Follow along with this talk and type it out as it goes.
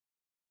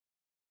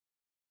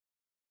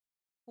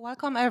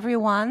Welcome,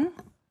 everyone.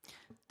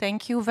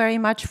 Thank you very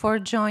much for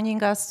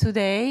joining us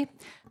today.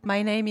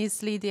 My name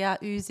is Lydia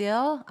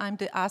Uziel. I'm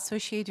the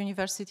Associate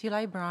University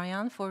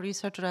Librarian for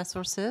Research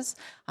Resources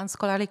and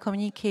Scholarly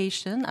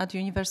Communication at the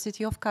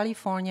University of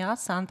California,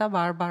 Santa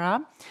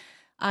Barbara.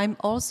 I'm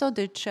also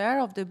the chair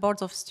of the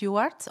Board of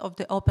Stewards of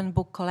the Open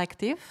Book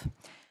Collective.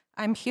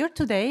 I'm here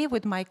today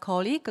with my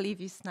colleague,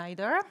 Livy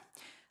Snyder.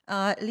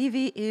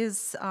 Livy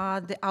is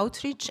the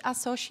Outreach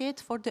Associate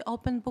for the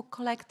Open Book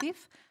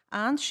Collective,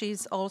 and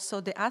she's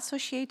also the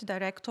Associate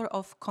Director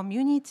of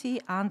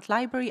Community and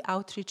Library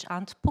Outreach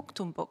and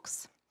Punctum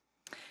Books.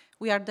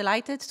 We are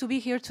delighted to be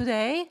here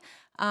today,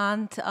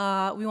 and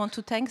we want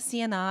to thank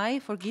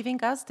CNI for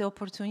giving us the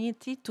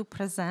opportunity to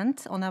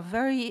present on a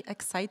very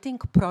exciting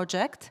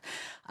project,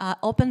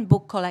 Open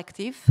Book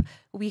Collective.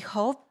 We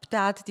hope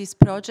that this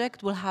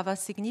project will have a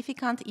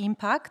significant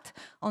impact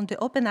on the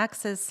open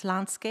access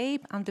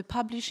landscape and the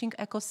publishing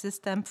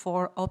ecosystem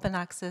for open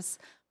access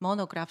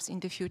monographs in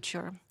the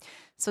future.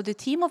 So the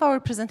theme of our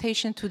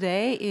presentation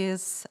today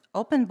is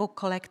Open Book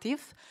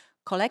Collective,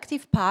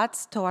 Collective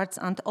Paths Towards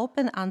an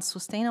Open and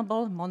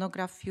Sustainable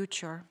Monograph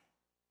Future.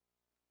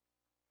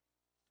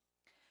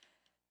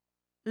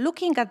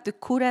 Looking at the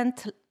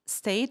current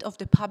state of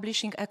the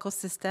publishing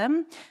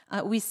ecosystem,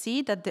 we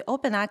see that the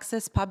open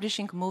access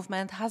publishing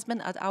movement has been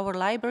at our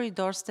library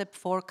doorstep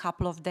for a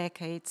couple of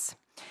decades.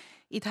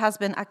 It has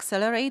been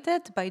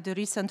accelerated by the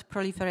recent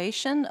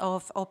proliferation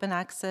of open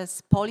access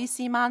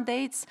policy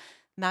mandates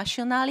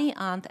nationally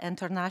and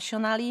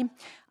internationally,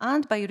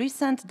 and by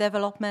recent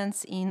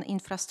developments in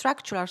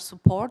infrastructural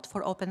support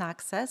for open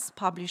access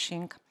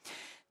publishing.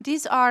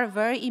 These are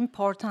very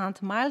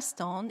important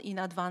milestones in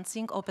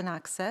advancing open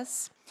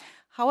access.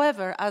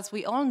 However, as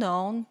we all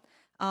know,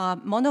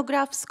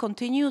 monographs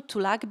continue to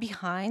lag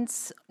behind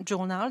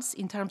journals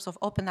in terms of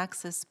open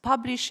access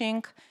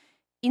publishing,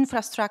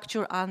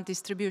 infrastructure, and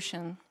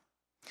distribution.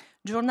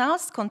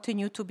 Journals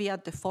continue to be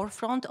at the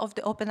forefront of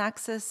the open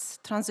access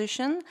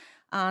transition,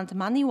 and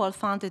many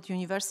well-funded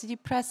university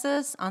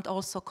presses and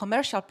also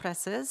commercial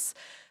presses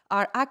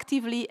are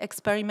actively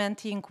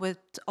experimenting with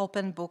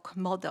open book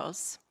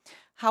models.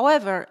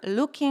 However,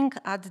 looking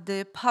at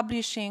the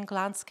publishing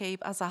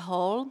landscape as a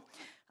whole,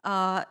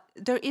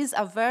 there is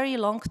a very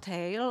long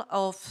tail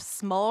of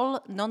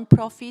small,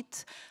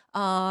 non-profit,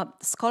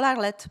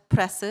 scholar-led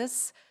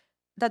presses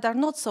that are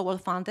not so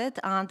well-funded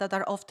and that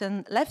are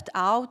often left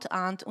out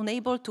and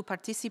unable to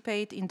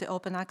participate in the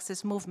open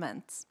access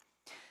movement.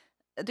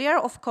 There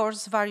are, of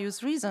course,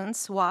 various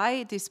reasons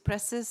why these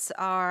presses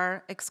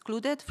are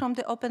excluded from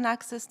the open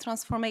access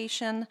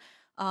transformation,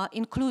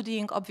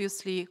 including,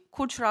 obviously,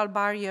 cultural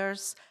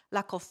barriers,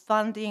 lack of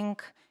funding,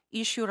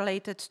 issue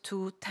related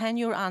to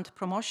tenure and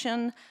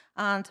promotion,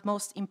 and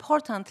most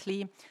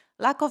importantly,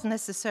 lack of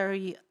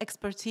necessary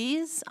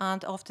expertise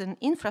and often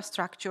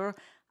infrastructure,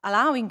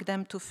 allowing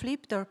them to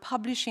flip their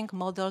publishing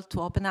model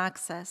to open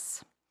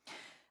access.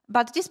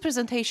 But this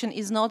presentation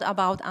is not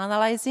about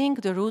analyzing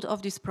the root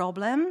of this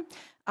problem.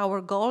 Our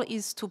goal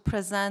is to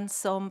present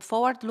some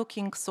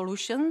forward-looking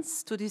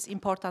solutions to this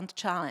important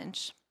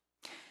challenge.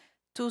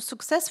 To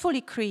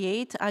successfully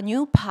create a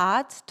new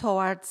path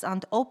towards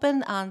an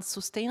open and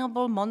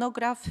sustainable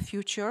monograph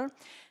future,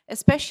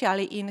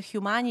 especially in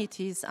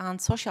humanities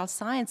and social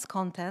science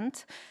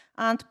content,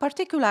 and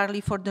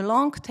particularly for the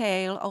long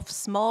tail of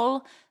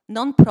small,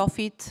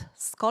 non-profit,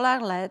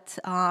 scholar-led,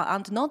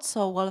 and not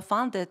so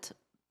well-funded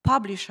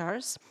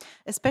publishers,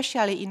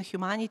 especially in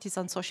humanities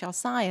and social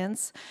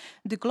science,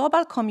 the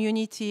global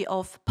community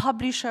of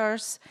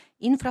publishers,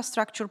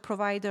 infrastructure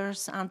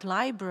providers, and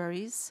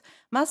libraries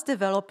must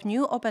develop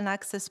new open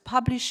access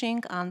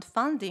publishing and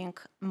funding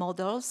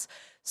models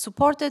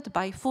supported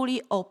by fully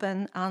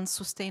open and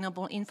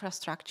sustainable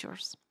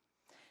infrastructures.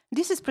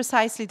 This is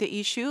precisely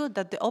the issue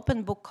that the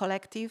Open Book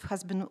Collective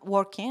has been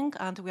working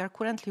and we are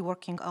currently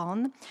working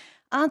on,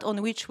 and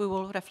on which we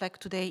will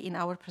reflect today in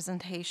our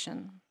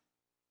presentation.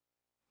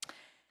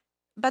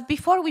 But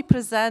before we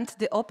present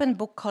the Open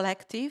Book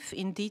Collective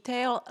in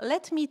detail,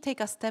 let me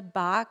take a step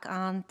back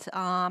and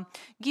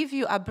give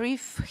you a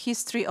brief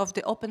history of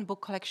the Open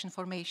Book Collection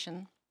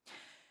formation.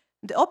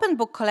 The Open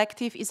Book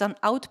Collective is an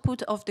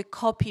output of the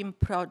COPIM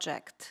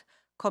project,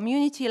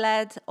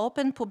 community-led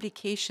open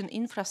publication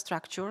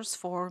infrastructures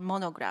for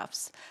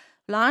monographs,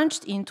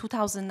 launched in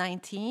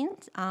 2019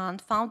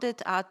 and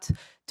founded at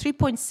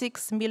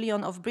 3.6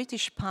 million of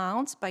British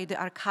pounds by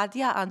the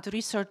Arcadia and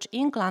Research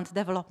England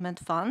Development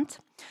Fund.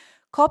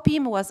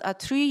 COPIM was a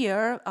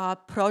 3-year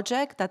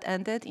project that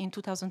ended in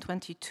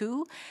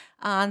 2022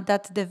 and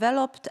that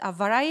developed a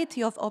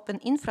variety of open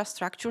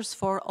infrastructures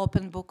for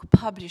open book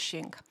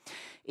publishing.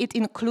 It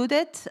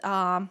included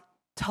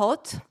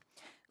Thoth,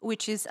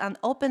 which is an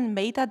open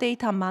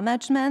metadata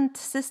management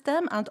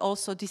system and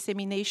also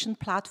dissemination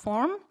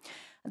platform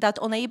that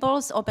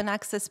enables open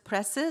access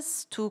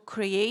presses to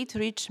create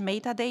rich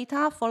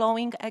metadata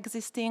following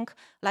existing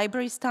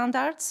library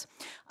standards.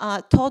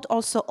 Thoth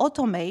also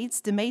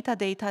automates the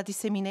metadata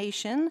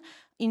dissemination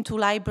into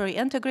library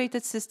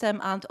integrated system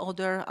and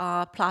other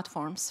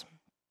platforms.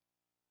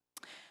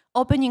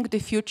 Opening the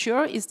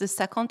Future is the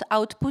second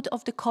output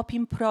of the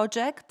COPIM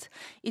project.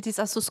 It is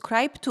a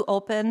subscribe to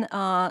open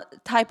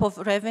type of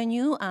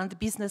revenue and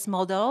business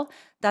model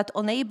that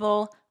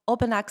enable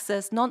open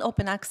access,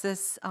 non-open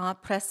access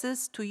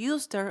presses to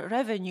use their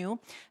revenue,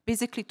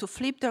 basically to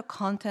flip their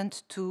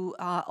content to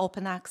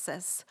open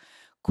access.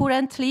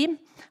 Currently,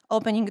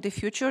 Opening the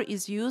Future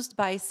is used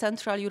by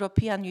Central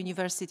European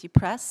University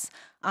Press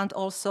and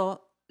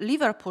also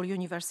Liverpool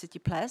University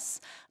Press,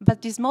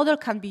 but this model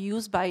can be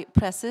used by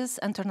presses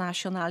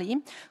internationally.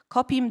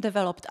 COPIM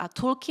developed a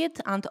toolkit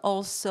and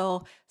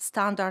also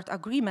standard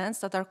agreements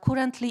that are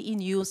currently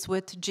in use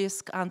with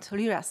JISC and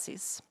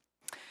LYRASIS.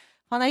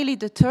 Finally,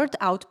 the third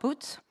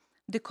output,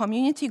 the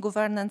community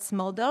governance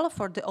model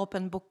for the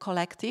Open Book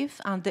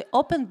Collective and the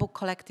Open Book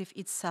Collective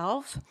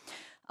itself.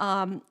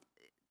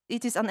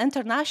 It is an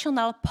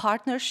international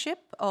partnership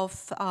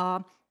of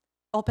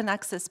open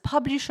access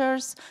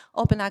publishers,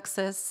 open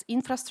access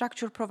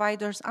infrastructure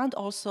providers, and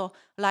also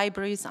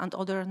libraries and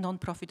other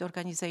non-profit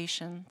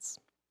organizations.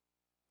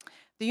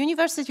 The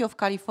University of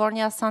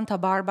California, Santa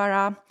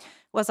Barbara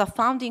was a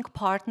founding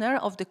partner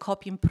of the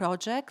COPIM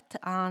project,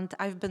 and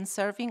I've been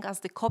serving as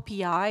the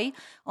co-PI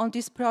on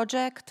this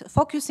project,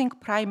 focusing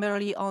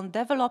primarily on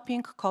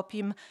developing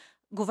COPIM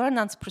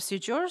governance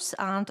procedures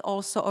and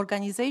also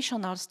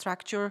organizational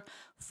structure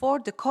for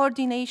the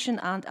coordination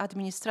and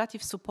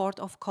administrative support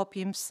of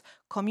COPIM's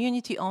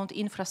community-owned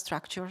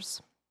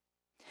infrastructures.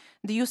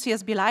 The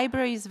UCSB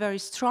library is very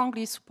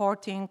strongly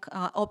supporting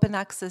open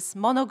access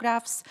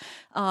monographs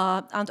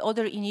and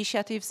other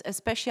initiatives,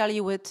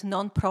 especially with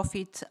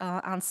non-profit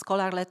and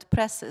scholar-led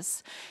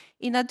presses.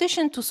 In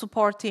addition to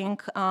supporting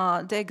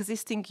the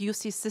existing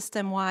UC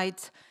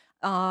system-wide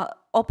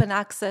open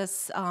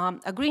access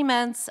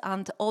agreements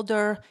and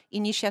other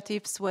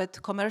initiatives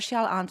with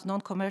commercial and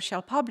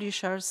non-commercial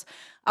publishers,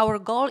 our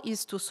goal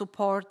is to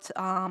support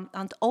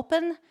an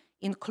open,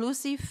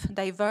 inclusive,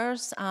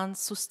 diverse, and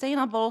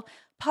sustainable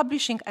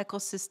publishing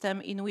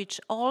ecosystem in which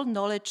all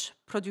knowledge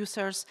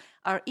producers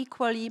are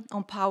equally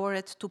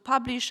empowered to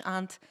publish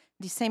and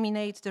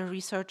disseminate their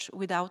research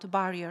without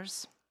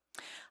barriers.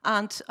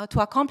 And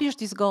to accomplish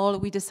this goal,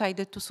 we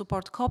decided to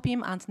support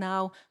COPIM and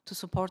now to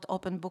support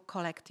Open Book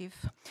Collective.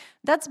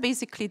 That's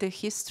basically the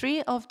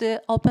history of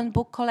the Open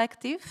Book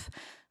Collective.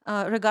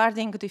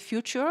 Regarding the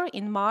future,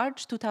 in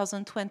March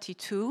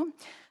 2022,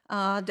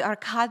 the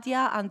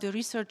Arcadia and the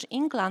Research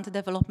England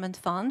Development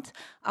Fund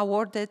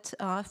awarded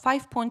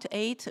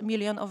 5.8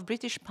 million of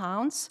British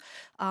pounds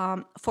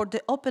for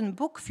the Open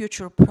Book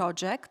Future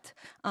project,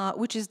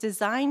 which is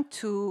designed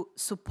to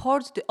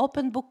support the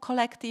Open Book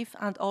Collective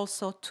and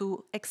also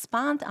to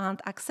expand and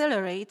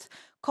accelerate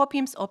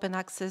COPIM's open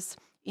access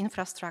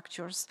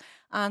infrastructures.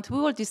 And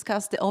we will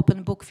discuss the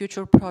Open Book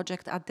Future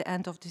project at the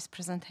end of this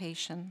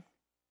presentation.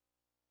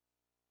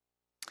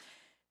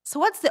 So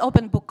what's the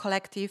Open Book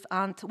Collective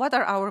and what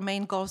are our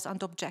main goals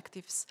and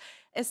objectives?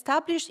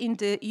 Established in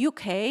the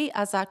UK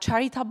as a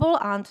charitable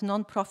and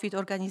non-profit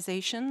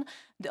organization,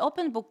 the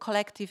Open Book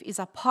Collective is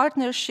a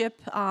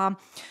partnership and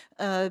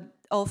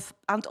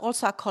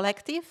also a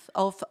collective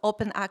of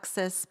open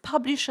access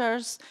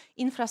publishers,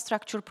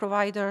 infrastructure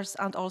providers,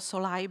 and also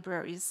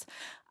libraries.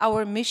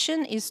 Our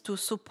mission is to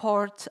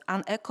support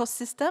an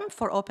ecosystem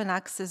for open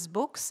access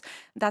books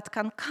that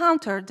can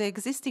counter the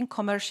existing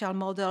commercial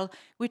model,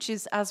 which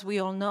is, as we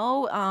all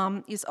know,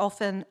 is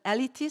often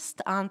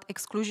elitist and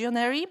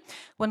exclusionary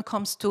when it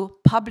comes to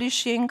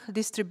publishing,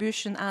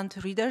 distribution, and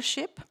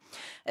readership,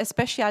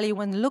 especially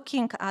when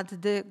looking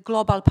at the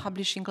global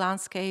publishing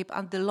landscape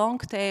and the long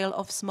tail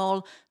of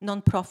small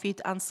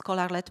non-profit and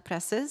scholar-led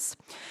presses.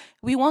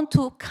 We want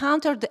to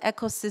counter the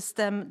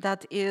ecosystem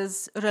that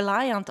is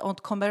reliant on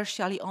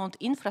commercially owned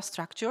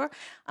infrastructure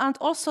and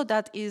also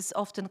that is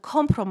often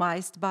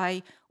compromised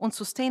by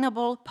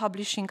unsustainable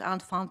publishing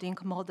and funding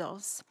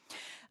models.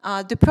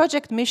 The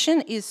project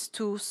mission is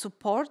to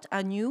support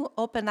a new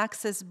open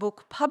access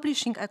book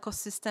publishing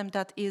ecosystem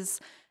that is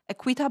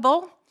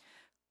equitable,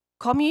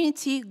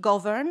 community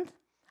governed,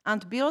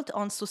 and built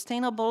on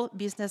sustainable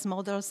business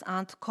models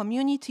and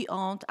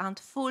community-owned and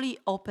fully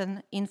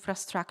open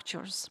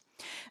infrastructures.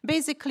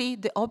 Basically,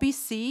 the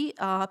OBC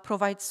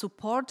provides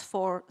support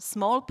for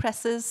small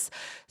presses,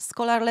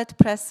 scholar-led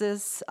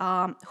presses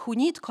who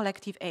need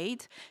collective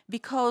aid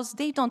because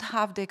they don't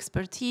have the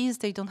expertise,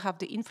 they don't have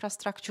the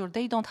infrastructure,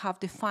 they don't have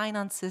the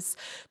finances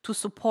to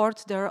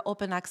support their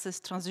open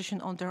access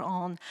transition on their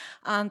own.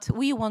 And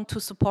we want to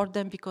support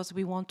them because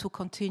we want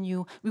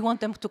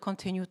them to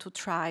continue to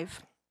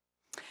thrive.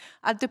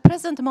 At the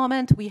present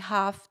moment, we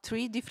have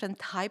 3 different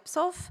types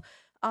of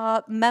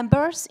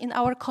members in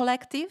our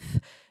collective.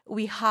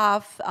 We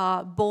have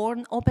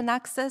born open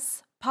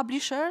access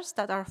publishers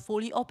that are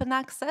fully open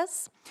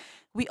access.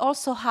 We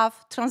also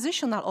have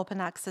transitional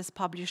open access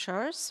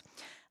publishers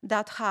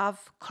that have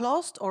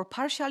closed or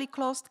partially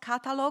closed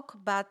catalog,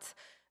 but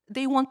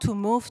they want to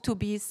move to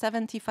be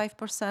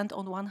 75%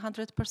 on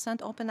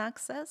 100% open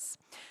access.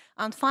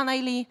 And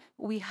finally,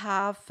 we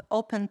have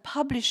open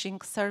publishing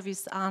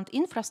service and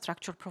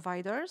infrastructure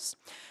providers.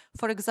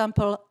 For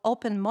example,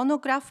 Open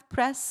Monograph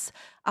Press,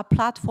 a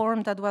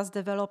platform that was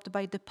developed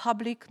by the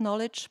Public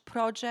Knowledge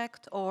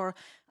Project, or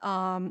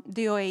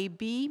the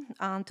OAB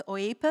and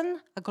OAPEN,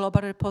 a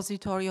global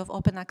repository of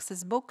open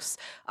access books,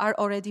 are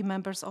already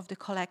members of the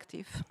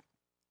collective.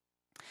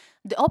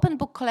 The Open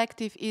Book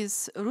Collective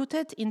is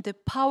rooted in the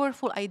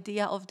powerful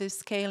idea of the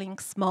scaling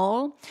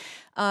small.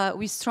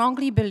 We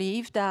strongly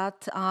believe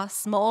that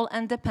small,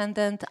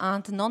 independent,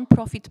 and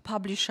non-profit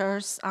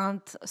publishers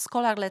and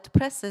scholar-led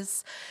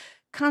presses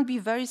can be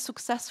very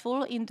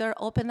successful in their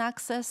open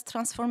access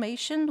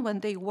transformation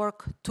when they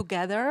work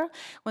together,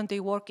 when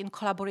they work in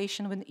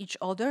collaboration with each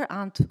other,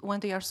 and when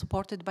they are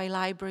supported by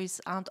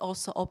libraries and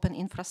also open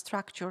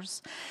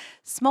infrastructures.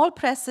 Small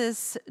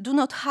presses do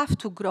not have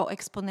to grow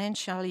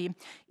exponentially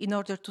in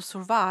order to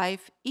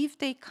survive if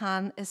they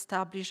can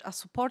establish a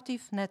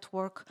supportive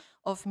network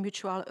of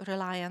mutual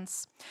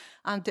reliance.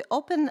 And the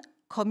open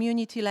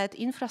community-led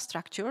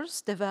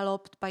infrastructures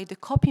developed by the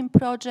COPIM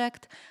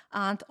project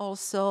and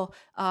also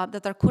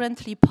that are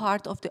currently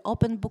part of the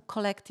Open Book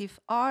Collective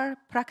are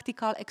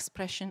practical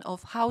expression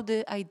of how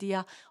the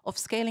idea of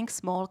scaling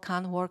small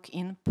can work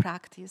in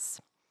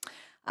practice.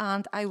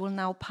 And I will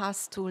now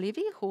pass to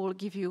Livy, who will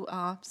give you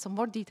some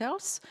more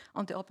details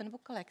on the Open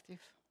Book Collective.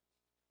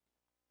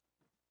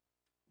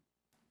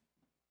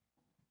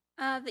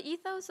 The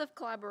ethos of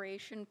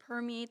collaboration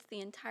permeates the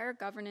entire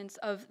governance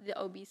of the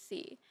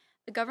OBC.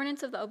 The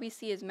governance of the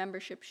OBC is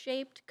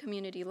membership-shaped,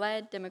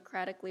 community-led,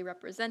 democratically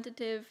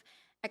representative,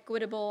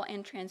 equitable,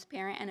 and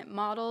transparent, and it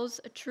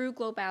models a true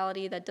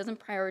globality that doesn't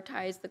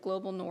prioritize the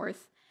global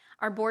north.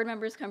 Our board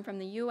members come from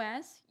the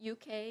US,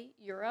 UK,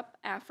 Europe,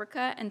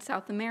 Africa, and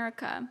South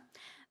America.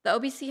 The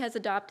OBC has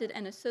adopted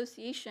an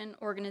association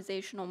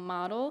organizational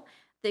model.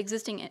 The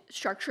existing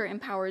structure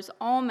empowers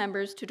all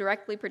members to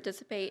directly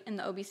participate in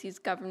the OBC's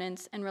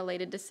governance and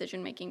related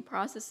decision-making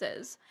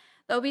processes.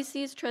 The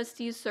OBC's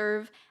trustees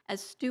serve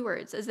as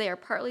stewards, as they are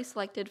partly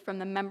selected from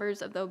the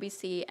members of the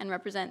OBC and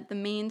represent the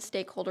main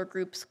stakeholder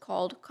groups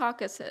called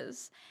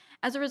caucuses.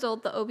 As a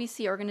result, the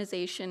OBC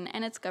organization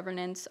and its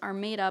governance are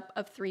made up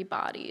of three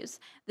bodies: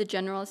 the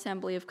General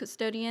Assembly of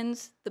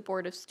Custodians, the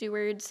Board of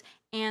Stewards,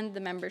 and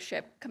the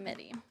Membership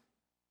Committee.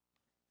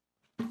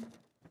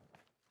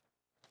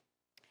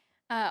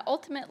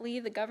 Ultimately,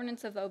 the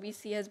governance of the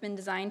OBC has been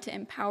designed to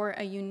empower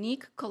a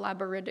unique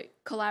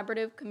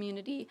collaborative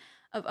community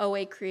of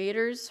OA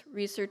creators,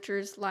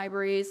 researchers,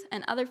 libraries,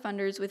 and other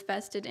funders with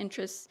vested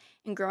interests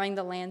in growing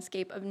the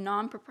landscape of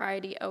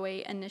non-proprietary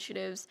OA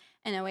initiatives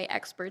and OA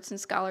experts in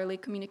scholarly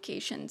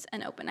communications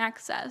and open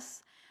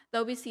access.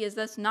 The OBC is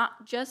thus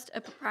not just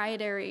a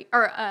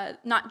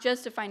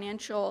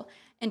financial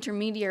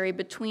intermediary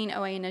between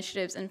OA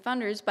initiatives and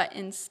funders, but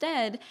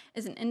instead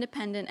is an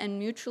independent and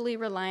mutually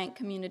reliant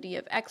community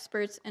of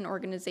experts and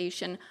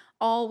organization,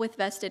 all with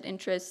vested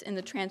interests in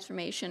the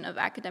transformation of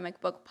academic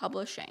book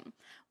publishing,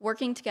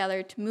 working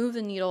together to move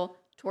the needle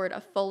toward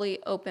a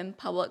fully open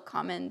public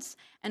commons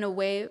and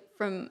away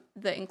from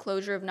the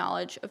enclosure of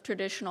knowledge of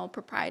traditional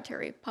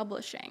proprietary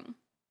publishing.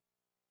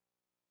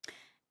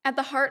 At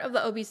the heart of the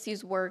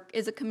OBC's work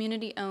is a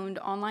community-owned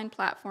online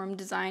platform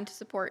designed to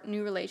support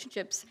new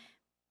relationships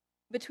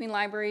between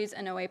libraries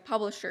and OA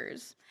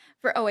publishers.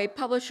 For OA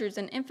publishers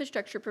and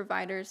infrastructure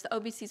providers, the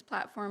OBC's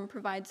platform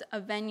provides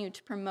a venue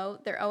to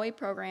promote their OA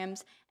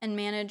programs and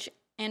manage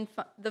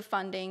the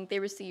funding they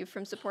receive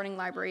from supporting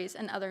libraries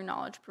and other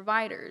knowledge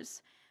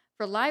providers.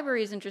 For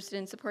libraries interested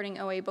in supporting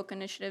OA book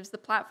initiatives, the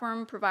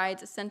platform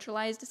provides a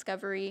centralized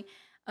discovery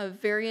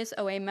of various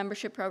OA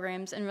membership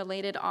programs and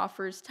related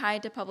offers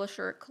tied to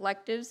publisher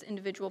collectives,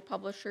 individual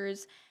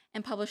publishers,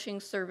 and publishing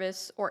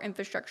service or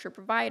infrastructure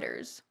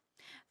providers.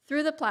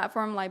 Through the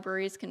platform,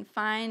 libraries can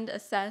find,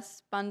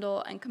 assess,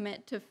 bundle, and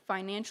commit to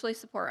financially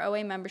support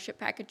OA membership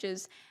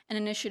packages and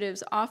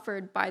initiatives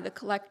offered by the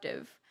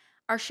collective.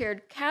 Our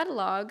shared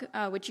catalog,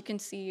 which you can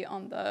see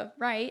on the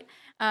right,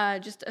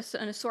 just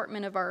an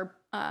assortment of our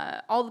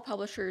all the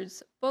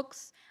publishers'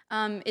 books.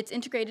 It's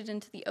integrated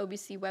into the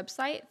OBC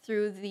website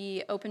through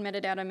the open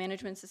metadata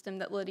management system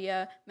that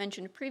Lydia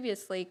mentioned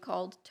previously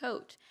called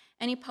Thoth.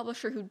 Any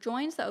publisher who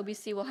joins the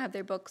OBC will have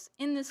their books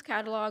in this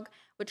catalog,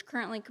 which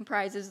currently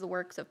comprises the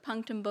works of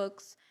Punctum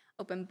Books,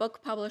 Open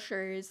Book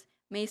Publishers,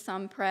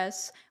 Mason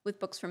Press, with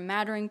books from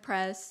Mattering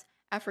Press,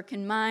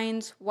 African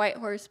Minds,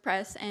 Whitehorse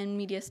Press, and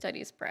Media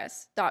Studies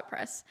Press, Dot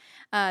Press.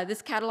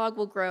 This catalog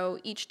will grow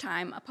each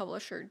time a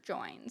publisher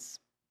joins.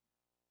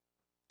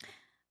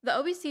 The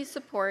OBC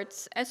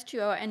supports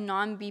S2O and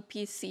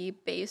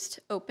non-BPC-based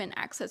open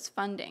access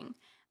funding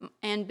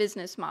and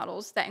business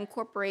models that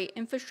incorporate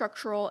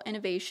infrastructural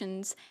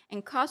innovations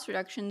and cost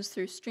reductions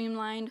through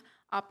streamlined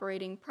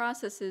operating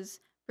processes,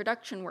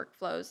 production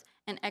workflows,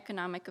 and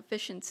economic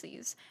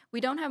efficiencies.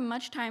 We don't have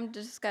much time to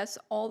discuss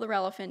all the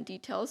relevant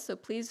details, so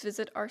please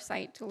visit our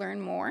site to learn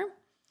more.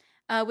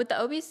 With the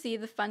OBC,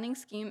 the funding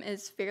scheme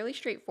is fairly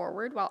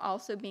straightforward while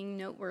also being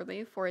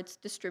noteworthy for its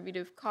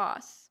distributive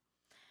costs.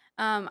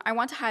 I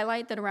want to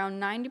highlight that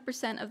around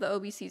 90% of the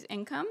OBC's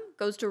income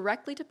goes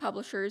directly to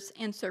publishers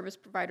and service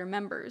provider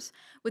members,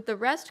 with the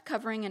rest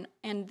covering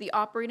and the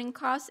operating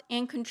costs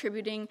and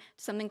contributing to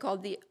something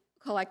called the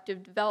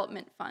Collective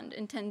Development Fund,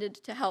 intended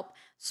to help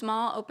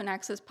small open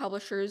access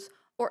publishers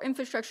or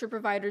infrastructure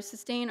providers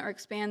sustain or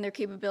expand their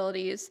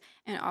capabilities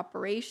and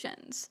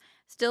operations.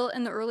 Still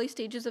in the early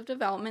stages of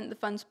development, the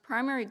fund's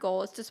primary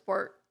goal is to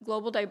support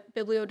global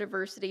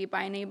bibliodiversity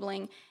by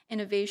enabling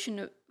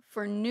innovation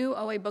for new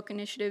OA book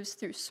initiatives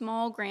through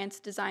small grants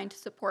designed to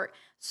support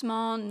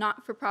small,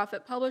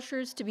 not-for-profit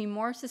publishers to be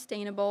more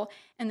sustainable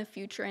in the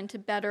future and to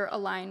better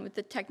align with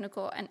the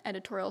technical and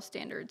editorial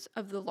standards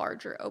of the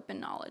larger open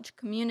knowledge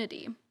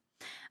community.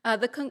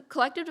 The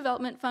Collective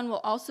Development Fund will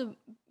also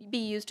be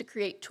used to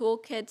create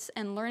toolkits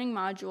and learning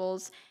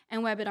modules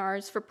and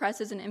webinars for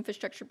presses and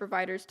infrastructure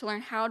providers to learn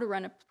how to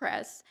run a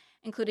press,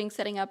 including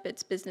setting up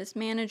its business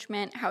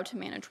management, how to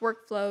manage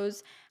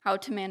workflows, how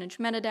to manage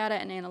metadata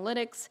and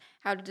analytics,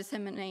 how to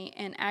disseminate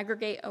and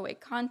aggregate OA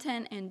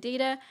content and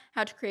data,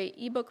 how to create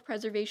ebook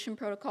preservation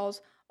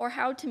protocols, or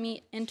how to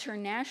meet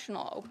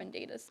international open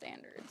data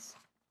standards.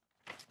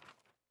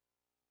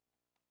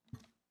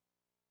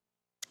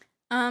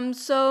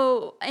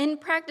 So in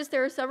practice,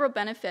 there are several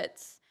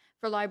benefits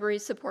for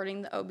libraries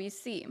supporting the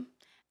OBC.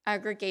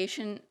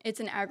 Aggregation, it's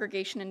an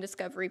aggregation and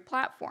discovery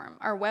platform.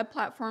 Our web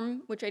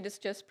platform, which I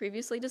just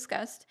previously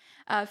discussed,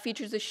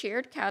 features a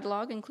shared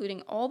catalog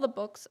including all the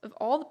books of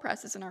all the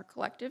presses in our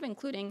collective,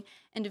 including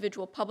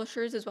individual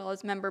publishers, as well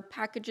as member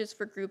packages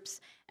for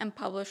groups and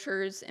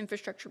publishers,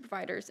 infrastructure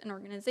providers, and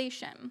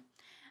organization.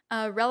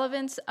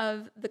 Relevance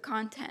of the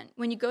content.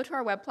 When you go to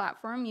our web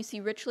platform, you see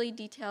richly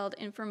detailed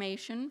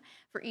information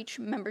for each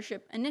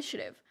membership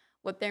initiative,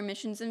 what their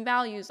missions and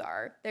values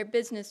are, their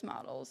business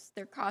models,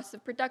 their costs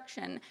of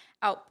production,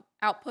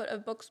 output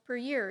of books per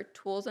year,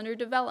 tools under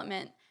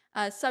development,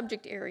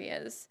 subject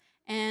areas,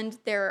 and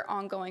their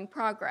ongoing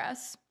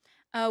progress.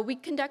 We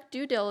conduct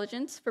due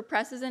diligence for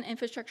presses and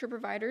infrastructure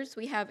providers.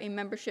 We have a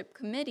membership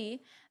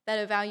committee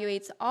that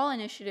evaluates all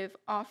initiative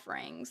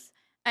offerings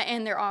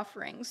and their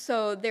offerings.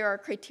 So there are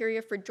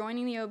criteria for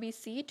joining the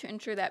OBC to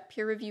ensure that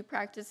peer review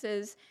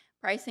practices,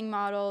 pricing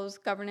models,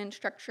 governance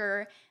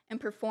structure,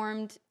 and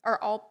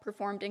are all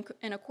performed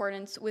in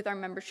accordance with our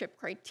membership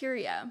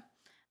criteria.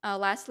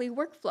 Lastly,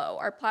 workflow.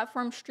 Our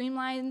platform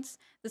streamlines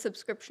the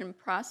subscription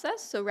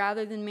process, so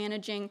rather than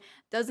managing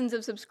dozens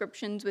of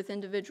subscriptions with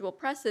individual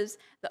presses,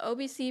 the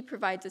OBC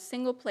provides a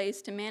single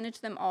place to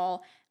manage them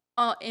all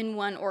in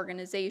one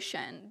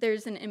organization.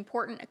 There's an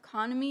important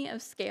economy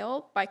of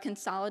scale by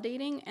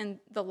consolidating and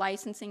the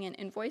licensing and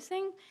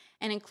invoicing,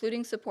 and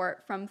including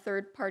support from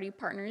third-party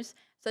partners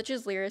such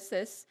as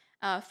Lyrasis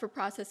for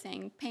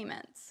processing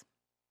payments.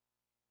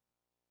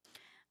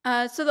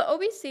 So the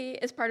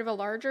OBC is part of a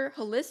larger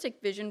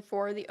holistic vision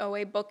for the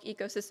OA book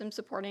ecosystem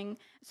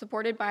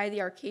supported by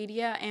the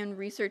Arcadia and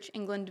Research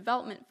England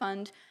Development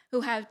Fund,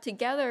 who have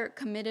together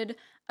committed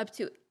up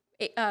to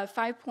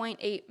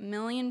 £5.8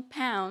 million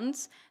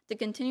to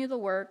continue the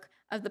work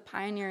of the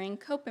pioneering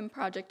COPIM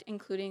project,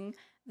 including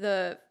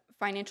the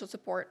financial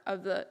support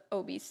of the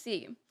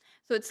OBC.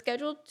 So it's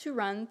scheduled to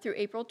run through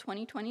April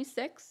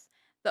 2026.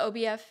 The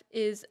OBF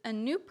is a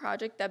new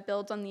project that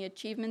builds on the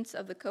achievements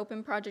of the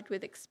COPIM project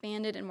with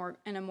expanded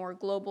and a more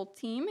global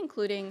team,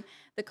 including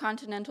the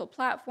Continental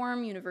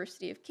Platform,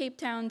 University of Cape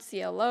Town,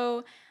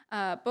 CLO,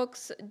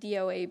 Books,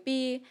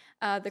 DOAB,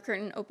 the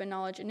Curtin Open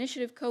Knowledge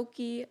Initiative,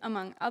 COKI,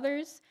 among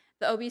others.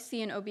 The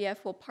OBC and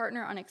OBF will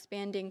partner on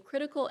expanding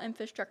critical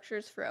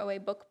infrastructures for OA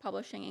book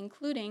publishing,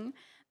 including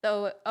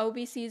the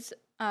OBC's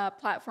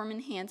platform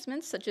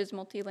enhancements such as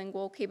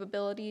multilingual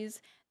capabilities,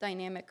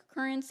 dynamic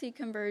currency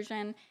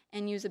conversion,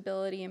 and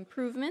usability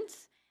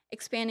improvements,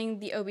 expanding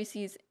the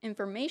OBC's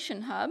information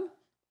hub,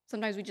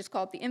 sometimes we just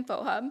call it the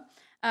info hub,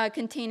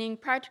 containing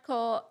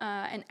practical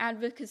and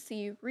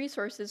advocacy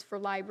resources for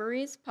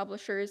libraries,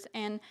 publishers,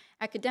 and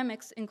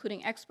academics,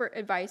 including expert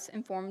advice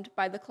informed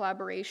by the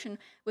collaboration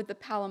with the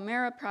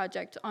Palomera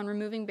Project on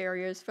removing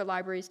barriers for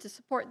libraries to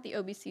support the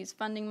OBC's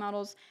funding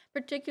models,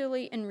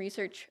 particularly in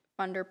research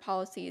funder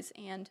policies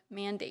and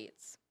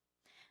mandates.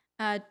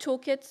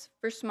 Toolkits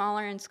for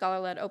smaller and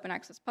scholar-led open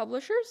access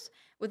publishers.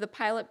 With a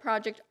pilot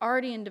project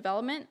already in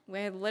development,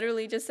 we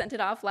literally just sent it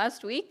off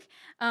last week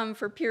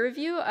for peer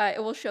review.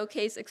 It will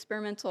showcase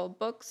experimental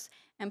books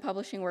and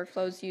publishing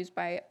workflows used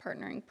by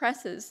partnering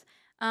presses.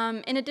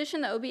 In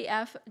addition, the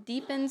OBF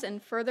deepens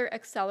and further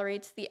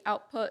accelerates the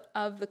output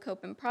of the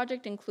COPIM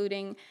project,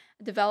 including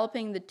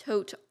developing the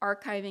TOTE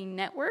archiving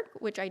network,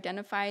 which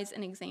identifies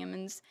and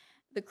examines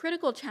the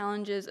critical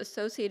challenges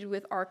associated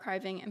with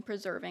archiving and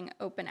preserving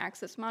open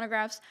access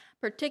monographs,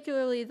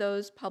 particularly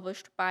those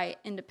published by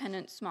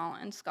independent, small,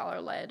 and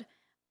scholar-led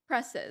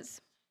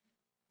presses.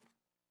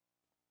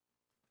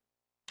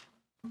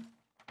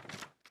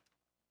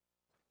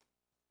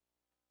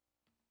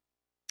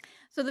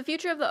 So the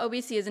future of the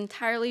OBC is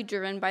entirely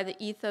driven by the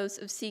ethos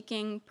of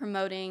seeking,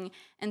 promoting,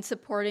 and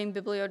supporting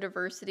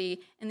bibliodiversity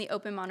in the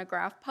open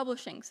monograph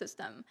publishing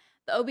system.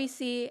 The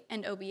OBC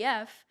and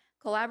OBF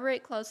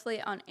collaborate closely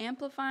on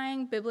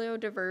amplifying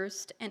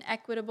bibliodiverse and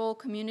equitable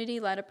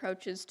community-led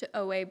approaches to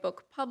OA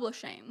book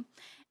publishing.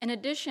 In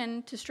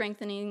addition to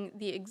strengthening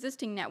the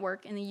existing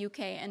network in the UK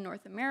and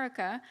North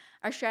America,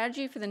 our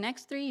strategy for the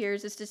next 3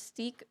 years is to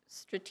seek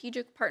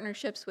strategic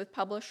partnerships with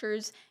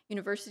publishers,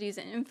 universities,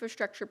 and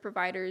infrastructure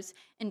providers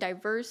in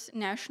diverse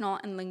national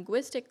and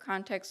linguistic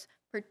contexts,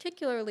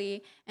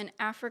 particularly in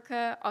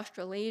Africa,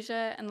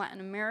 Australasia, and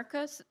Latin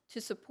America, to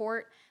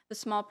support the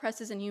small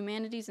presses in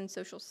humanities and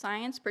social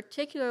science,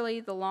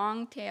 particularly the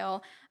long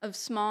tail of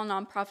small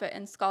nonprofit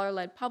and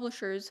scholar-led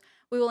publishers.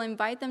 We will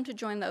invite them to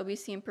join the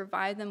OBC and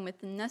provide them with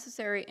the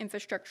necessary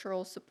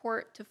infrastructural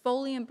support to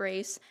fully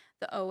embrace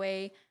the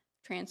OA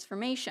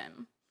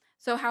transformation.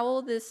 So how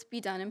will this be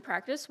done in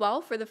practice?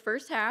 Well, for the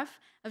first half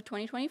of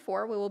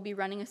 2024, we will be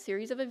running a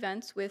series of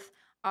events with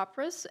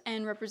operas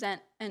and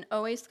represent an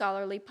OA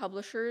scholarly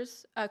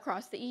publishers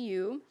across the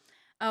EU.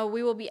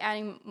 We will be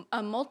adding a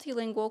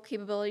multilingual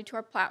capability to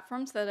our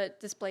platform so that it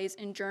displays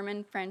in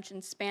German, French,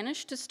 and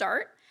Spanish to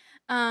start.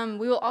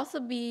 We will also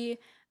be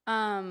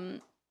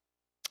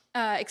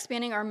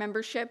expanding our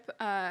membership.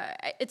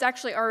 It's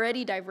actually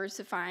already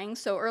diversifying.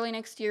 So early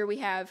next year, we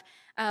have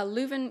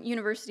Leuven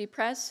University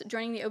Press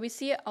joining the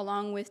OBC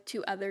along with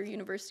 2 other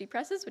university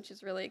presses, which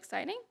is really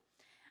exciting.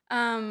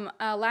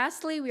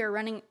 Lastly, we are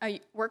running a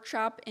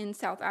workshop in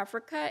South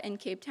Africa in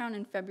Cape Town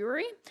in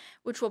February,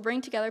 which will bring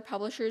together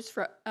publishers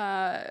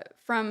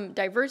from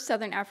diverse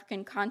Southern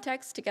African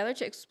contexts together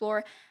to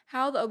explore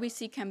how the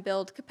OBC can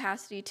build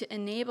capacity to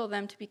enable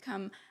them to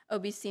become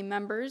OBC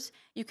members.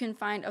 You can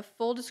find a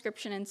full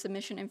description and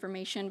submission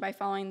information by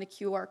following the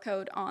QR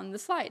code on the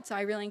slide. So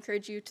I really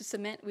encourage you to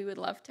submit. We would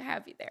love to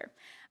have you there.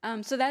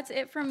 So that's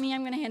it from me.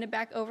 I'm going to hand it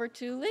back over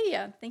to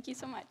Lydia. Thank you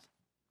so much.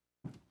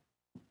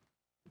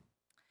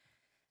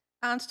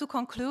 And to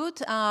conclude,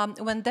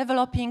 when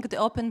developing the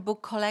Open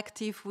Book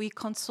Collective, we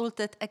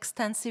consulted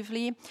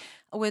extensively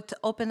with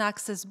open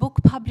access book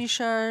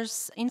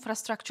publishers,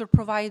 infrastructure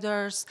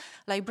providers,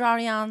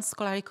 librarians,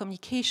 scholarly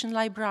communication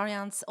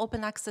librarians,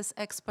 open access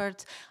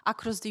experts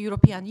across the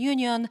European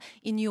Union,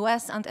 in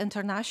US and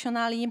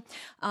internationally.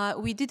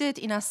 We did it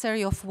in a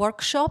series of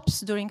workshops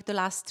during the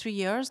last 3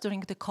 years, during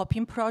the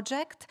COPIM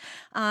project.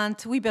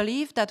 And we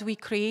believe that we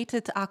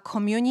created a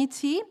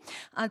community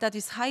that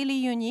is highly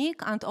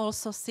unique and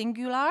also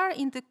singular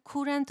in the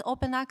current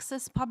open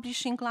access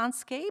publishing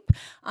landscape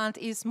and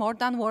is more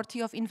than worthy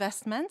of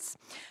investments.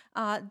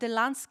 The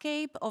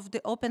landscape of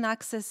the open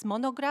access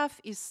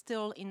monograph is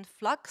still in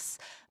flux,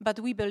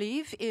 but we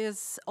believe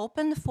is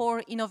open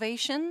for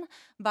innovation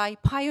by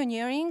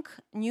pioneering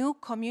new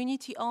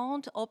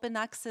community-owned open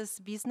access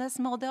business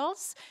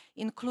models,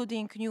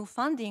 including new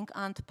funding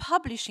and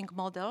publishing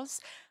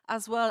models,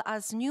 as well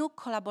as new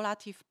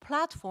collaborative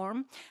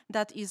platform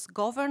that is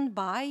governed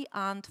by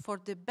and for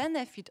the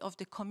benefit of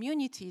the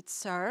community it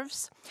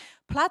serves,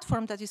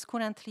 platform that is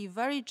currently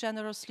very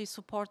generously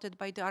supported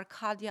by the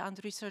Arcadia and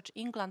Research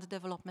England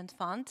Development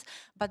Fund,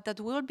 but that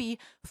will be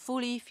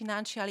fully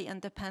financially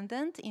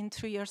independent in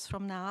 3 years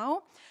from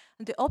now.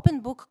 The Open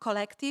Book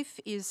Collective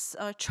is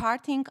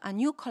charting a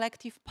new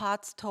collective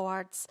path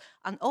towards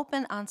an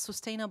open and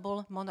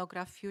sustainable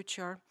monograph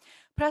future.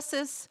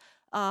 Presses,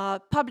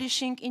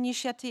 publishing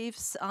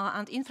initiatives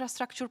and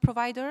infrastructure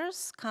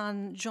providers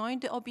can join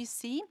the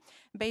OBC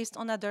based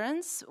on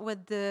adherence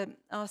with the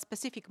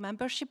specific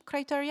membership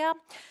criteria.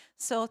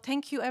 So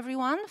thank you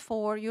everyone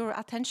for your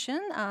attention,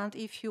 and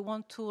if you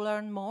want to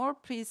learn more,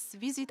 please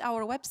visit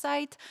our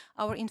website,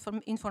 our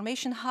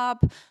information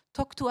hub,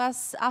 talk to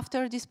us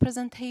after this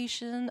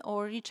presentation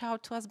or reach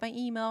out to us by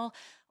email,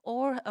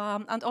 or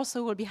and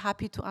also we'll be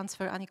happy to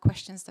answer any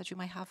questions that you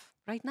might have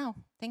right now.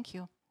 Thank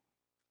you.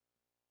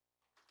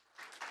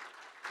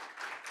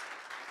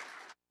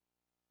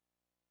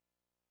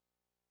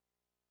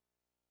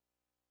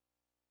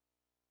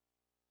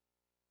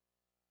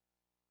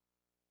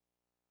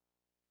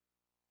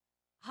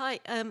 Hi,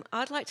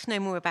 I'd like to know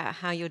more about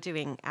how you're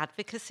doing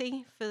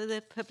advocacy for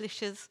the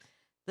publishers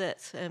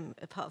that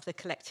are part of the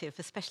collective,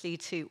 especially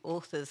to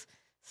authors,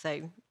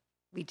 so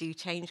we do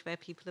change where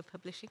people are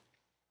publishing.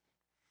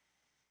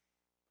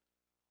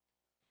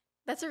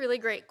 That's a really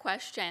great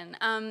question.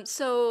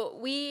 So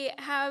we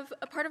have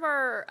a part of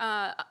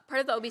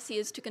the OBC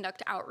is to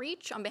conduct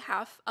outreach on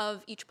behalf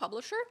of each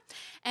publisher,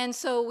 and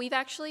so we've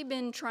actually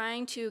been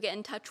trying to get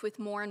in touch with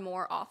more and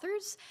more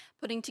authors,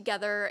 putting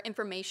together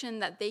information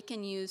that they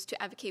can use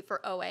to advocate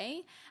for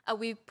OA.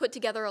 We've put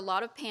together a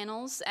lot of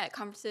panels at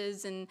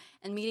conferences and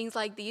meetings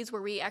like these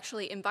where we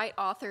actually invite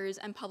authors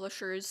and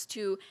publishers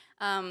to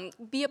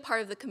be a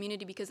part of the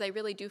community because they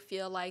really do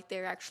feel like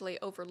they're actually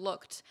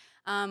overlooked.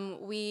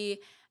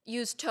 We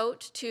use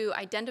TOTE to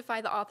identify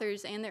the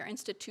authors and their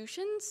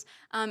institutions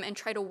and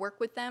try to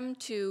work with them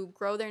to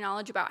grow their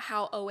knowledge about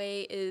how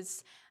OA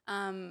is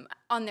on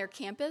their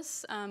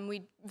campus.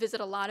 We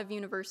visit a lot of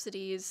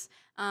universities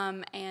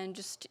and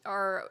just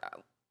are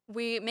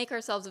we make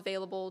ourselves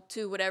available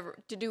to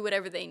do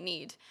whatever they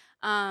need.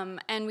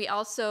 And we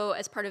also,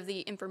 as part of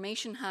the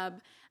information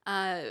hub,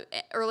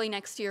 early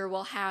next year,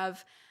 we'll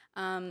have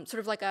sort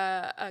of like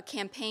a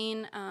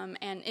campaign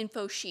and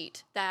info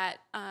sheet that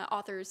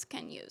authors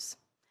can use.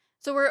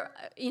 So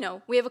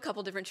we have a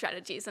couple different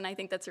strategies, and I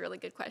think that's a really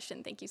good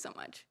question. Thank you so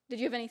much. Did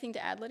you have anything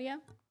to add, Lydia?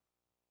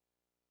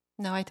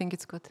 No, I think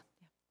it's good.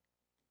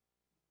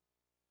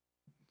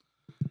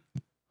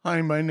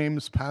 Hi, my name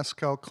is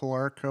Pascal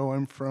Calarco.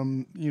 I'm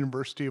from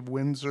University of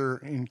Windsor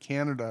in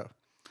Canada.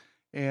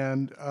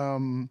 And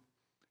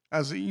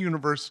as a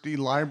university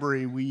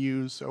library, we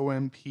use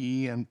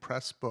OMP and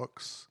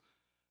Pressbooks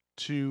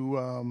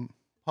to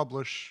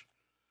publish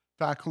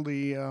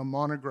faculty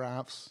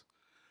monographs.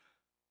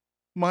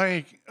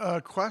 My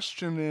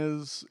question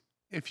is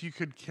if you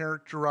could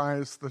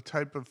characterize the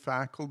type of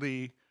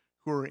faculty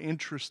who are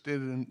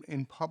interested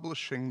in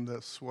publishing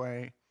this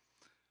way.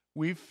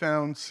 We've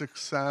found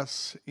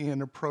success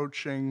in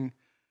approaching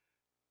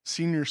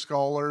senior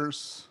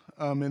scholars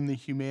in the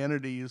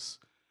humanities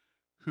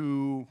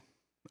who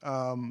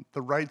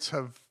the rights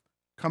have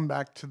come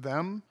back to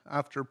them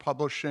after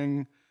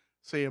publishing,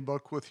 say, a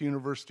book with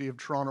University of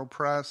Toronto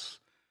Press.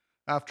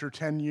 After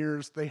 10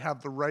 years, they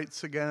have the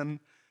rights again.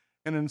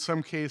 And in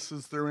some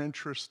cases, they're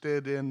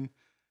interested in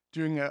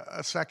doing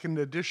a second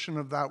edition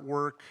of that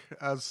work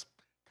as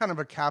kind of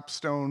a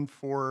capstone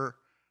for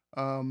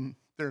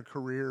their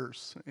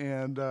careers.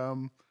 And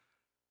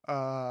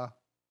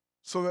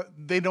so that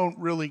they don't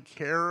really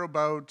care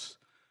about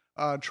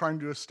trying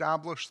to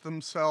establish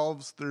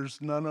themselves. There's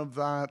none of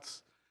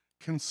that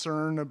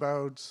concern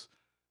about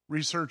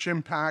research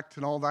impact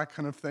and all that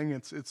kind of thing.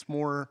 It's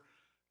more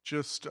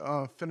just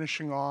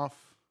finishing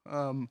off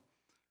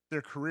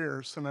their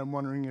careers. And I'm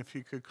wondering if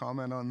you could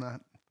comment on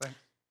that. Thanks.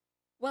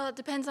 Well, it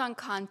depends on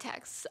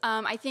context.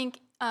 I think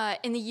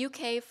in the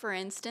UK, for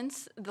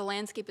instance, the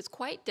landscape is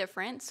quite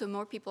different. So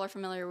more people are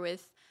familiar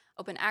with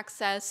open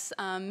access.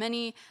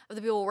 Many of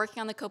the people working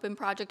on the COPIM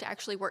project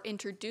actually were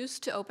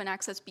introduced to open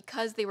access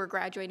because they were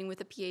graduating with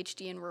a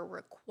PhD and were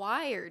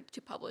required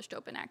to publish to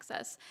open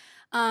access.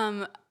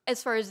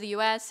 As far as the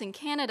US and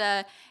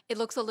Canada, it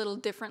looks a little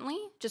differently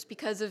just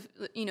because of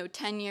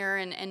tenure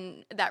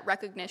and that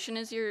recognition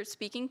as you're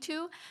speaking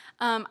to.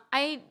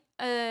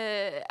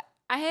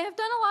 I have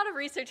done a lot of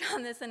research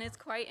on this, and it's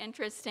quite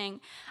interesting.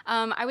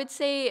 I would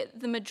say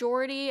the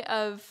majority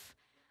of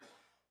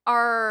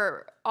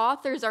our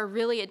authors are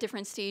really at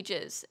different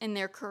stages in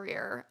their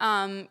career.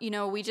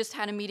 We just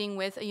had a meeting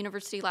with a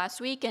university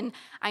last week, and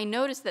I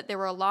noticed that there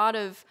were a lot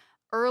of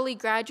early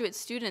graduate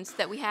students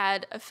that we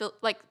had,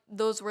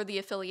 those were the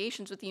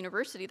affiliations with the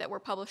university that were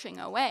publishing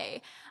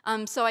OA.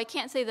 So I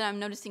can't say that I'm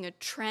noticing a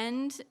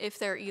trend if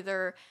they're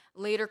either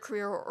later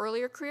career or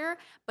earlier career,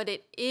 but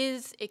it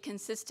is a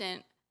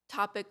consistent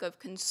topic of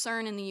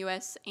concern in the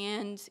US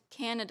and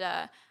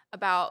Canada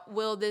about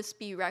will this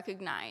be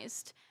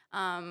recognized?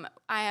 I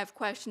have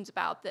questions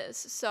about this.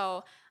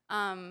 So,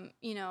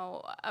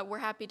 we're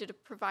happy to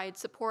provide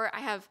support.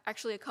 I have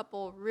actually a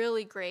couple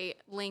really great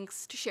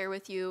links to share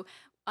with you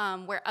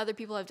where other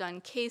people have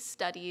done case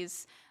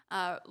studies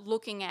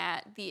looking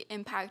at the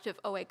impact of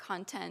OA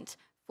content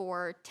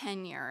for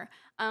tenure.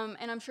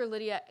 And I'm sure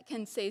Lydia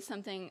can say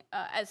something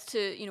as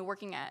to,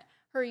 working at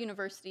her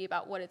university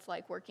about what it's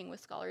like working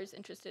with scholars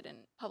interested in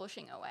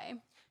publishing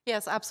OA.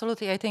 Yes,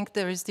 absolutely. I think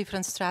there is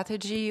different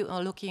strategy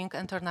looking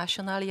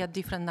internationally at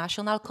different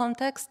national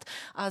context.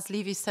 As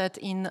Livy said,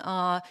 in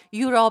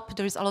Europe,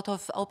 there is a lot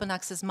of open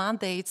access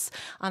mandates,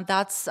 and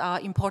that's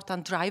an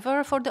important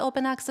driver for the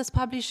open access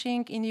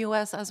publishing. In the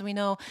US, as we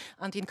know,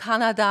 and in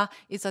Canada,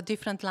 it's a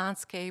different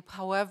landscape.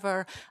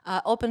 However,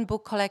 Open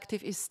Book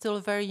Collective is still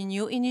a very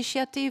new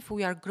initiative.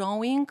 We are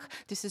growing.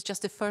 This is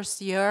just the first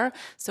year.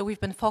 So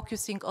we've been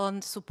focusing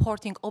on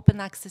supporting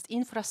open access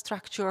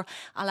infrastructure,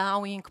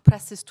 allowing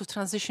presses to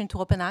transition to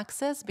open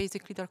access,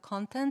 basically their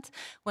content.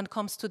 When it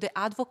comes to the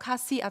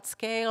advocacy at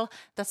scale,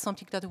 that's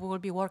something that we will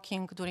be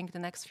working during the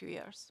next few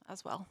years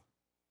as well.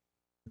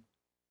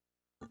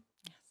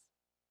 Yes.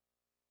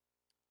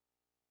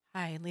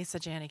 Hi, Lisa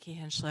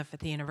Janicki-Hinchliff at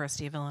the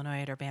University of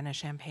Illinois at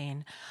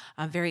Urbana-Champaign.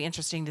 Very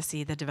interesting to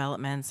see the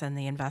developments and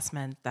the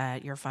investment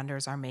that your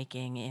funders are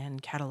making in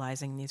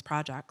catalyzing these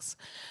projects.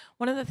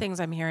 One of the things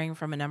I'm hearing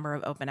from a number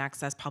of open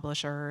access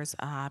publishers,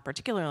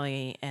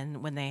 particularly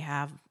when they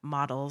have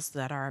models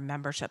that are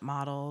membership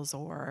models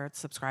or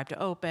subscribe to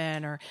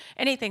open or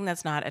anything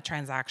that's not a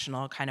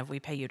transactional kind of we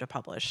pay you to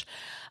publish,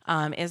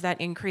 is that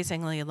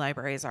increasingly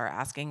libraries are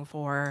asking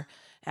for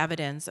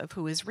evidence of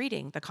who is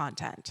reading the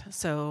content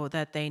so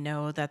that they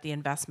know that the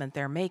investment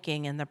they're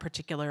making in the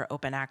particular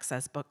open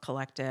access book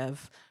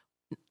collective,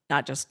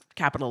 not just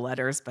capital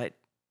letters, but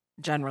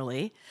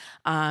generally,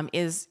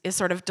 is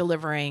sort of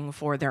delivering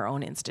for their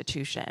own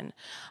institution.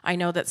 I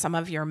know that some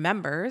of your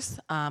members,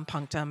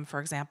 Punctum, for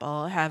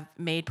example, have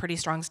made pretty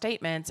strong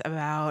statements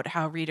about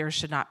how readers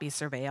should not be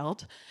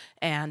surveilled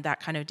and that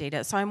kind of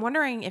data. So I'm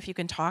wondering if you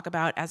can talk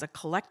about, as a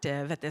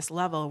collective at this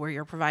level where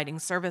you're providing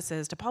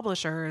services to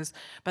publishers,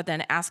 but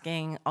then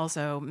asking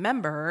also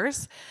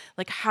members,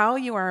 like how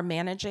you are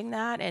managing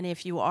that, and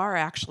if you are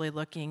actually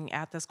looking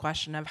at this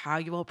question of how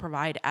you will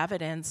provide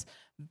evidence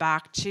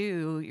back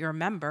to your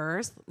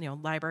members,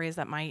 libraries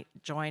that might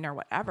join or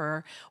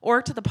whatever,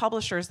 or to the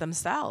publishers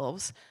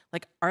themselves,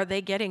 like, are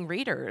they getting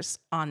readers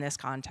on this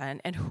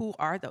content, and who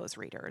are those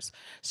readers?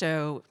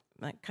 So,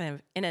 like, kind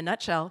of in a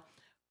nutshell,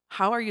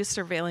 how are you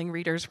surveilling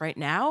readers right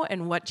now,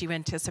 and what do you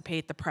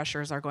anticipate the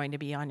pressures are going to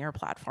be on your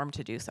platform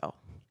to do so?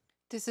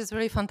 This is a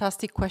really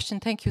fantastic question.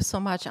 Thank you so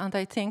much. And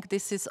I think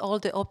this is all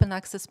the open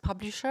access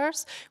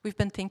publishers. We've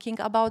been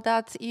thinking about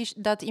that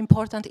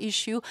important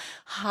issue,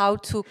 how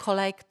to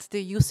collect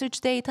the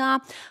usage data.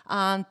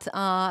 And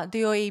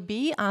the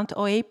OAB and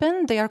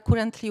OAPEN, they are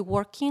currently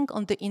working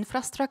on the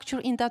infrastructure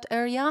in that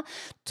area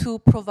to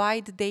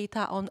provide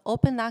data on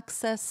open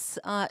access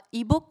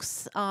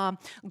ebooks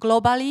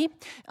globally,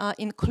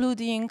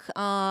 including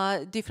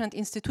different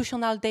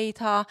institutional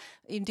data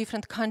in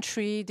different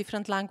countries,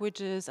 different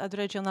languages at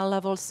regional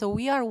level. So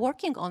we are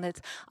working on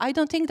it. I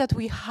don't think that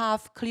we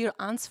have clear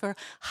answer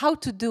how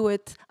to do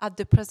it at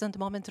the present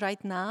moment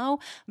right now,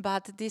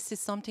 but this is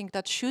something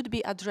that should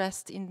be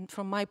addressed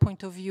from my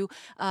point of view.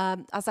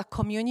 As a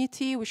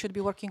community, we should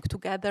be working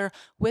together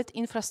with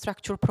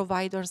infrastructure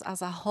providers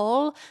as a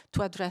whole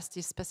to address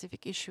this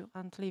specific issue.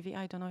 And Livy,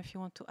 I don't know if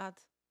you want to add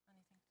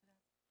anything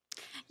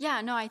to that.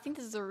 Yeah, no, I think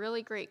this is a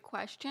really great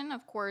question.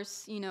 Of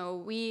course,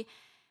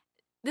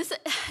 this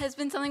has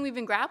been something we've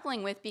been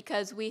grappling with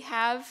because we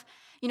have,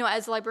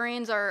 as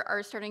librarians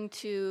are starting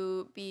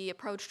to be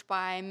approached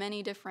by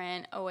many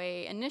different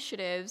OA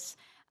initiatives,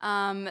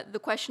 the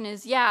question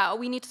is, yeah,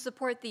 we need to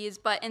support these,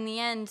 but in the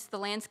end, the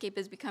landscape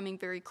is becoming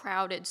very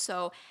crowded.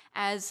 So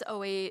as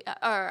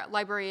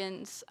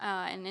librarians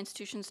and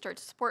institutions start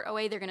to support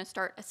OA, they're going to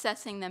start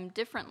assessing them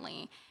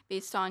differently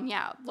based on,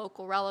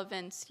 local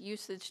relevance,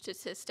 usage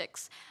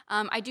statistics.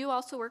 I do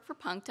also work for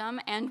Punctum,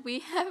 and we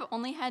have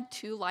only had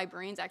 2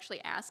 librarians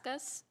actually ask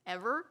us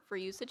ever for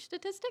usage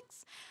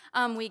statistics.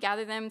 We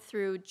gather them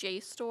through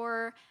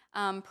JSTOR,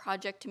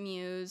 Project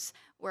Muse.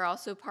 We're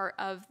also part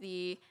of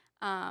the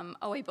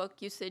OA Book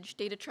Usage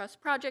Data Trust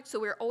Project. So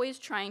we're always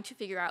trying to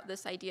figure out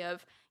this idea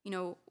of,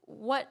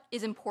 what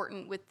is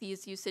important with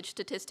these usage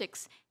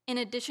statistics in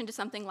addition to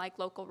something like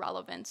local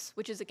relevance,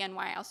 which is, again,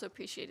 why I also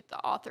appreciated the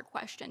author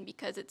question,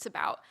 because it's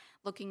about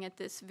looking at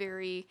this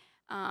very,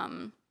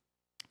 like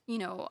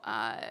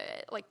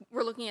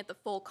we're looking at the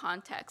full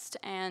context.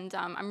 And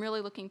I'm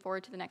really looking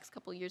forward to the next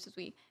couple of years as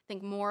we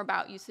think more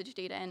about usage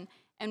data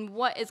and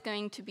what is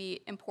going to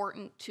be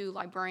important to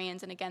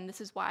librarians. And again, this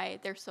is why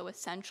they're so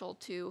essential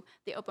to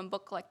the Open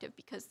Book Collective,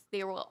 because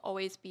they will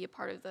always be a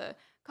part of the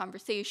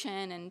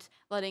conversation and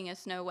letting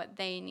us know what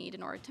they need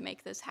in order to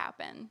make this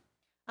happen.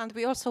 And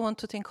we also want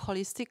to think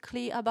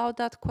holistically about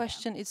that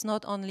question. It's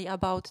not only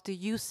about the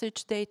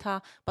usage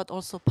data, but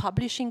also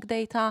publishing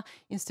data,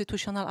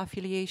 institutional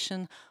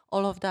affiliation.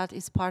 All of that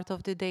is part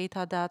of the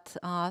data that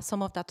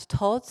some of that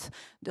Thoth,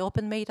 the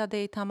open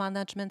metadata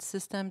management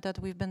system that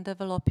we've been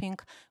developing,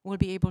 will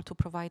be able to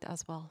provide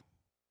as well.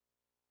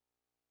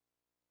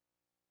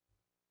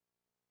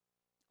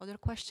 Other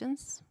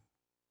questions?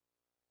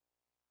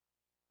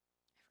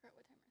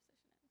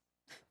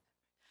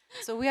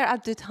 So we are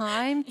at the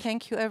time.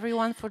 Thank you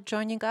everyone for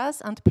joining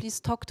us, and please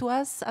talk to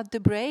us at the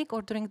break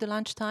or during the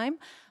lunchtime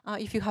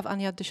if you have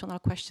any additional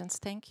questions.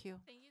 Thank you.